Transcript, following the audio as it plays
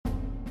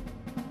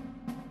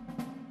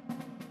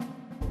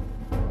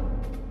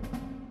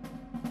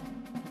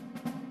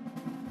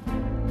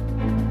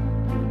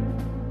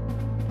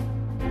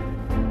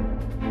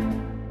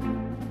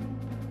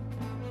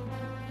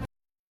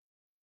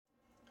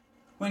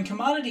When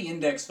commodity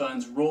index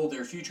funds roll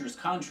their futures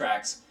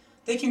contracts,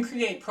 they can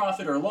create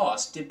profit or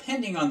loss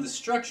depending on the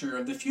structure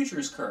of the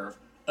futures curve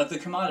of the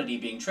commodity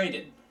being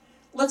traded.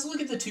 Let's look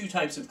at the two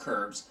types of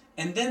curves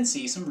and then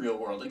see some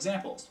real-world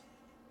examples.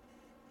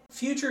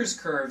 Futures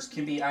curves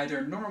can be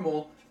either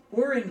normal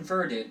or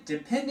inverted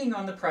depending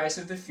on the price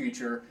of the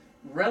future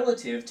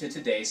relative to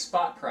today's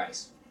spot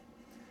price.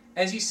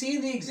 As you see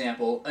in the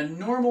example, a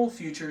normal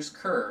futures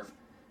curve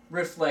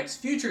reflects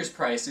futures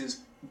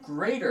prices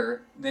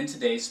greater than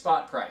today's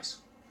spot price.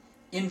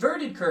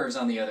 Inverted curves,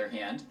 on the other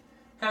hand,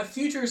 have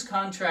futures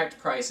contract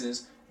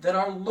prices that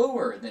are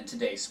lower than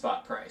today's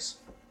spot price.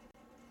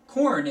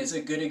 Corn is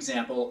a good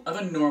example of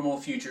a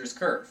normal futures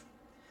curve.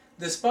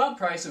 The spot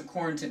price of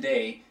corn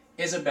today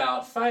is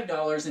about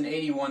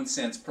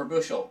 $5.81 per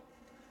bushel.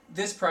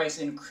 This price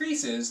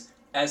increases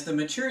as the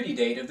maturity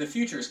date of the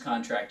futures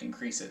contract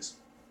increases.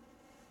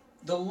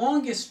 The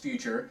longest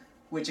future,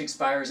 which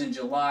expires in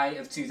July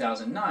of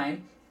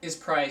 2009, is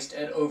priced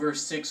at over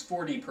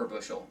 $6.40 per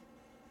bushel.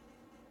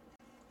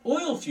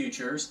 Oil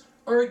futures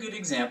are a good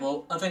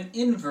example of an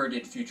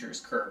inverted futures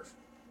curve.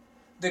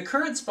 The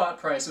current spot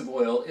price of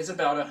oil is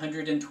about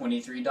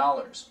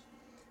 $123.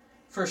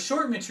 For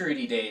short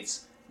maturity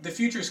dates, the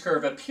futures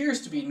curve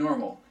appears to be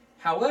normal.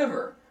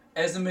 However,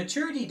 as the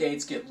maturity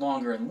dates get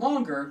longer and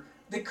longer,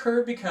 the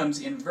curve becomes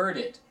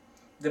inverted.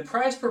 The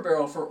price per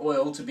barrel for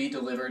oil to be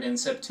delivered in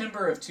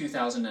September of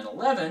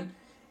 2011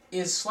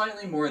 is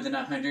slightly more than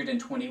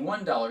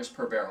 $121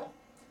 per barrel.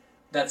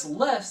 That's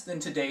less than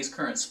today's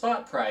current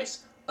spot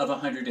price of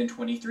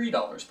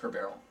 $123 per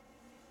barrel.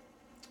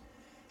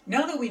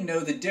 Now that we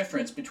know the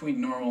difference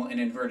between normal and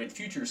inverted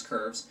futures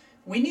curves,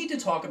 we need to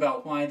talk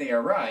about why they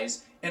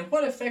arise and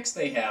what effects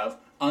they have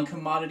on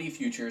commodity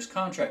futures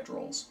contract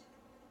rolls.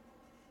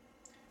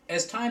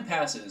 As time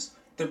passes,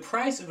 the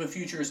price of a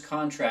futures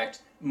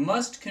contract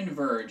must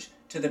converge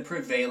to the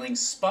prevailing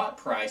spot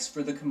price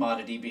for the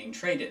commodity being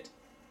traded.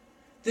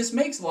 This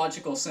makes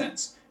logical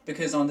sense,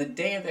 because on the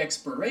day of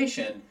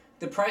expiration,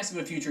 the price of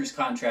a futures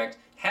contract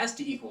has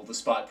to equal the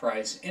spot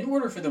price in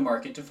order for the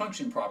market to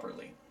function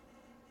properly.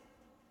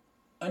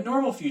 A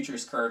normal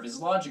futures curve is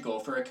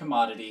logical for a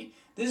commodity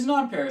that is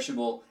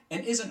non-perishable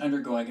and isn't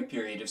undergoing a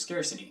period of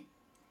scarcity.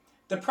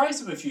 The price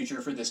of a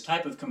future for this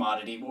type of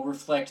commodity will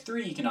reflect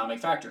three economic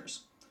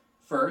factors.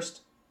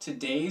 First,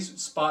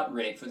 today's spot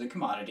rate for the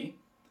commodity.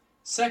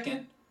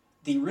 Second,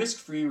 the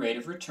risk-free rate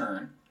of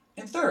return.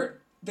 And third,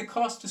 the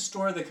cost to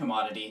store the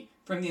commodity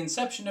from the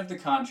inception of the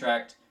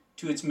contract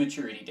to its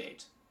maturity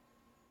date.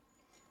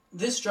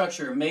 This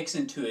structure makes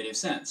intuitive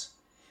sense.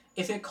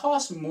 If it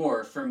costs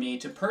more for me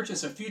to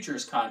purchase a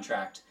futures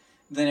contract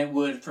than it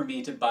would for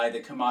me to buy the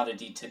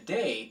commodity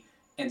today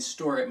and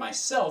store it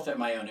myself at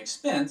my own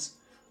expense,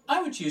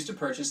 I would choose to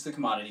purchase the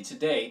commodity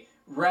today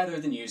rather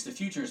than use the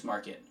futures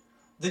market.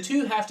 The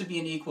two have to be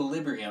in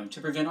equilibrium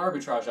to prevent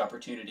arbitrage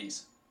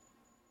opportunities.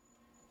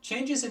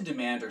 Changes in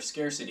demand or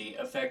scarcity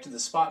affect the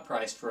spot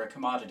price for a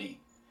commodity.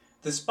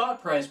 The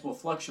spot price will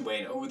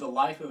fluctuate over the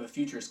life of a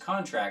futures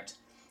contract,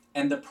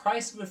 and the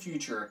price of a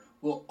future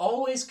will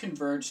always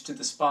converge to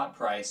the spot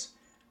price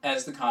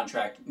as the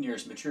contract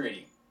nears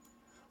maturity.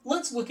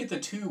 Let's look at the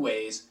two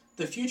ways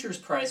the futures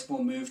price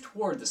will move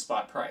toward the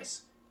spot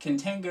price: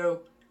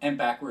 contango and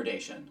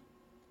backwardation.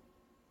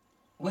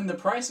 When the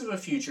price of a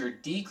future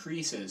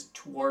decreases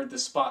toward the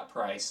spot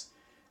price,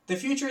 the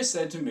future is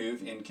said to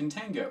move in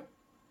contango.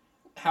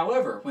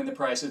 However, when the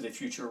price of the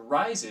future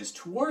rises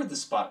toward the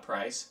spot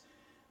price,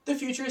 the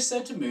future is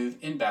said to move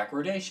in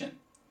backwardation.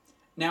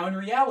 Now, in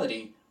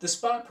reality, the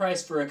spot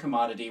price for a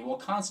commodity will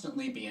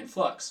constantly be in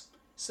flux.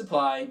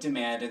 Supply,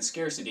 demand, and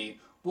scarcity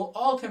will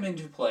all come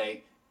into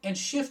play and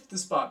shift the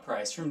spot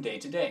price from day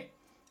to day.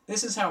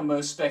 This is how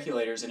most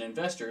speculators and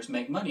investors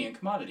make money in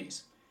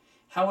commodities.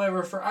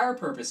 However, for our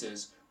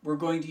purposes, we're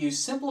going to use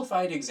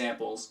simplified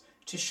examples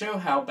to show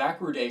how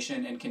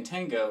backwardation and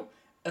contango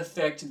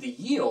affect the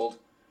yield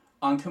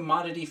on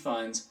commodity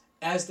funds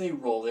as they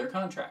roll their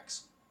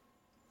contracts.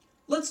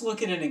 Let's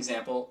look at an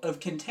example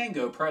of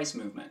contango price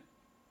movement.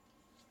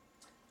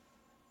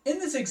 In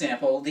this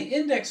example, the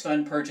index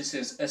fund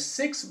purchases a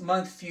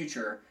 6-month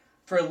future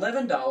for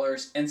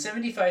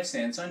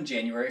 $11.75 on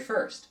January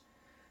 1st.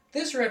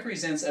 This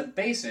represents a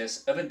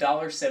basis of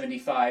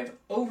 $1.75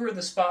 over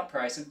the spot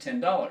price of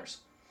 $10.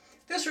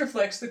 This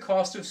reflects the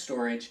cost of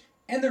storage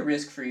and the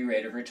risk-free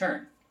rate of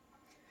return.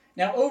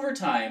 Now, over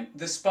time,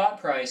 the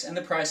spot price and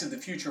the price of the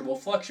future will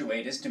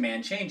fluctuate as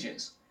demand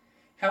changes.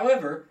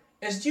 However,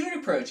 as June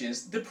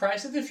approaches, the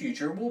price of the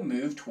future will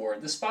move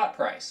toward the spot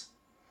price.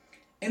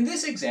 In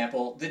this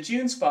example, the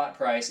June spot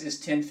price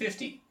is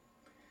 $10.50.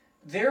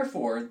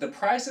 Therefore, the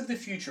price of the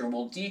future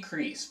will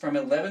decrease from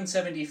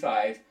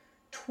 $11.75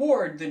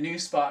 toward the new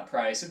spot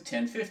price of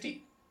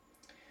 $10.50.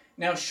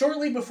 Now,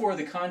 shortly before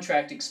the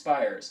contract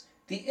expires,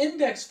 the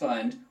index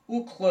fund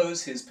will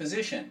close his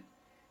position.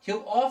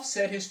 He'll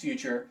offset his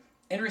future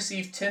and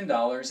receive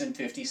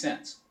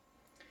 $10.50.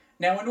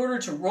 Now, in order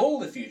to roll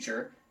the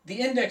future,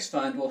 the index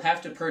fund will have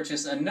to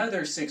purchase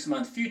another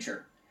 6-month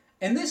future,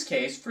 in this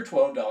case for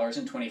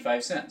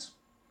 $12.25.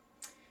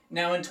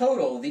 Now in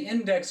total, the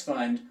index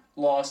fund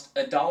lost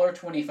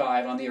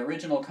 $1.25 on the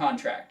original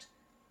contract,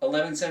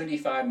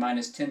 1175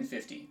 minus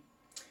 1050.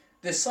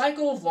 This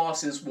cycle of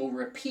losses will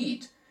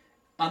repeat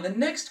on the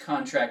next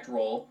contract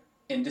roll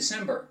in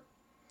December.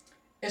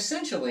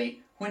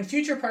 Essentially, when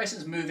future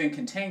prices move in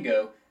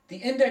contango, the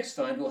index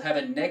fund will have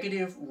a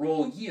negative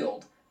roll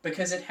yield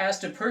because it has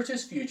to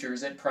purchase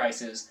futures at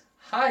prices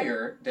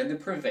higher than the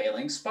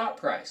prevailing spot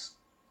price.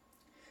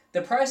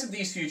 The price of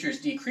these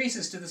futures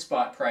decreases to the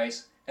spot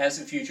price as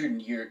the future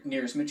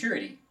nears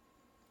maturity.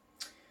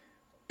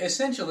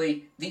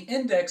 Essentially, the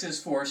index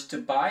is forced to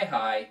buy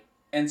high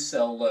and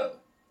sell low.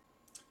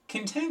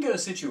 Contango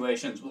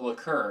situations will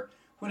occur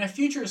when a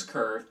futures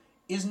curve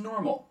is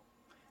normal.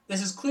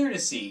 This is clear to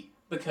see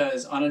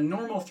because on a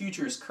normal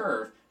futures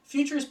curve,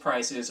 futures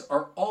prices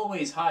are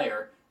always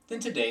higher than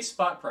today's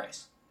spot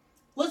price.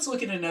 Let's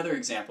look at another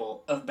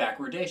example of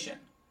backwardation.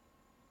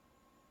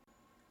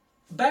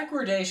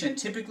 Backwardation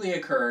typically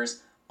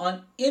occurs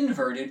on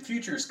inverted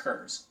futures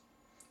curves.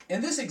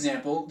 In this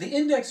example, the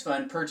index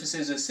fund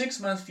purchases a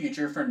 6-month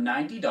future for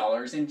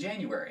 $90 in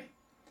January.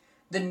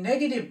 The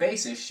negative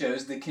basis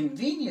shows the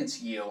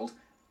convenience yield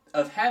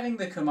of having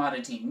the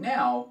commodity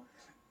now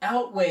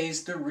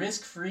outweighs the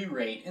risk-free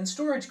rate and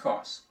storage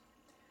costs.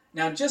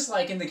 Now, just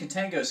like in the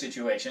contango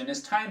situation,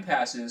 as time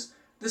passes,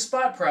 the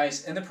spot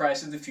price and the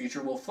price of the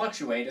future will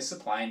fluctuate as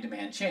supply and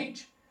demand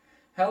change.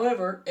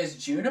 However,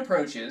 as June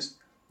approaches,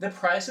 the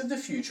price of the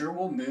future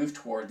will move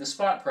toward the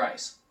spot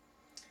price.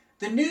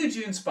 The new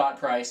June spot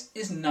price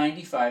is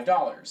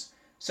 $95,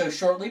 so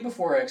shortly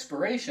before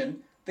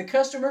expiration, the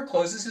customer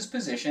closes his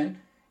position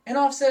and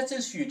offsets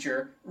his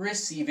future,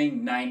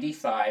 receiving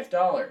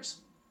 $95.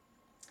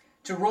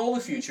 To roll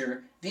the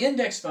future, the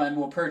index fund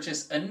will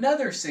purchase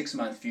another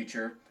 6-month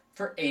future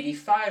for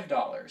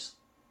 $85.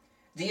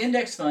 The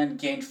index fund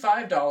gained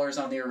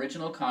 $5 on the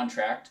original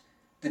contract,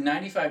 the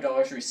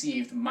 $95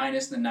 received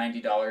minus the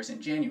 $90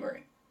 in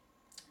January.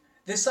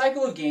 This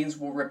cycle of gains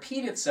will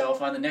repeat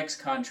itself on the next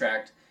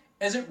contract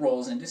as it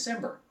rolls in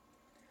December.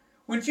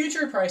 When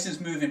future prices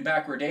move in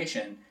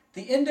backwardation,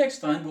 the index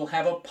fund will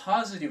have a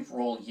positive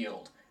roll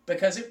yield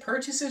because it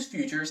purchases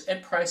futures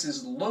at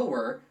prices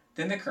lower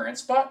than the current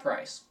spot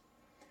price.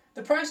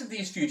 The price of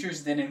these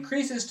futures then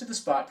increases to the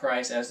spot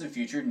price as the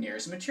future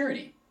nears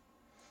maturity.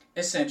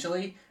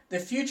 Essentially, the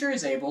future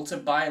is able to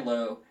buy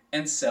low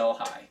and sell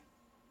high.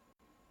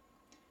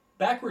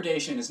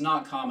 Backwardation is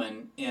not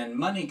common in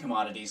money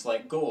commodities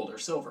like gold or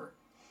silver.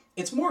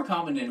 It's more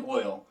common in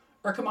oil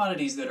or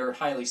commodities that are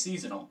highly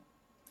seasonal.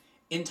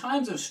 In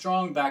times of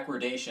strong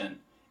backwardation,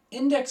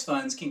 index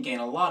funds can gain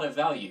a lot of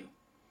value.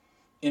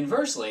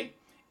 Inversely,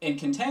 in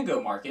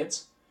contango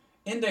markets,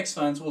 index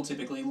funds will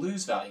typically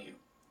lose value.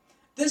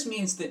 This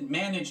means that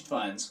managed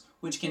funds,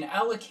 which can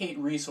allocate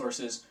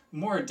resources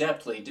more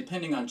adeptly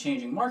depending on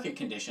changing market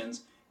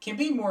conditions, can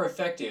be more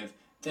effective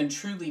than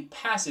truly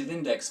passive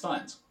index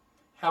funds.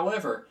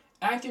 However,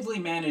 actively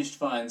managed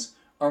funds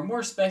are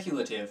more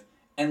speculative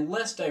and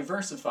less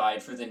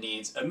diversified for the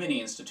needs of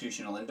many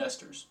institutional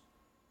investors.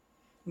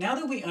 Now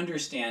that we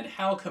understand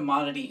how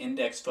commodity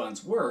index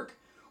funds work,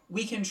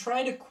 we can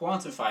try to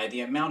quantify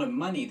the amount of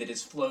money that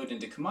has flowed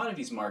into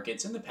commodities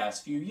markets in the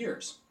past few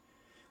years.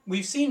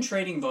 We've seen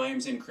trading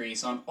volumes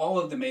increase on all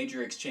of the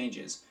major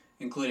exchanges,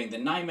 including the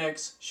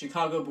NYMEX,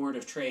 Chicago Board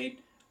of Trade,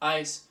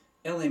 ICE,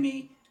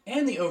 LME,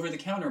 and the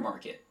over-the-counter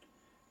market.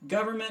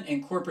 Government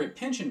and corporate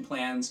pension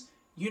plans,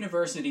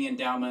 university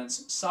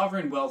endowments,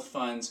 sovereign wealth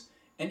funds,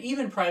 and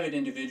even private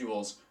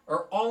individuals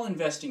are all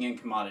investing in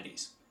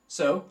commodities.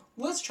 So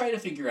let's try to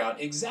figure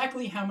out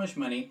exactly how much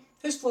money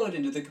has flowed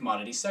into the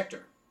commodity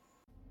sector.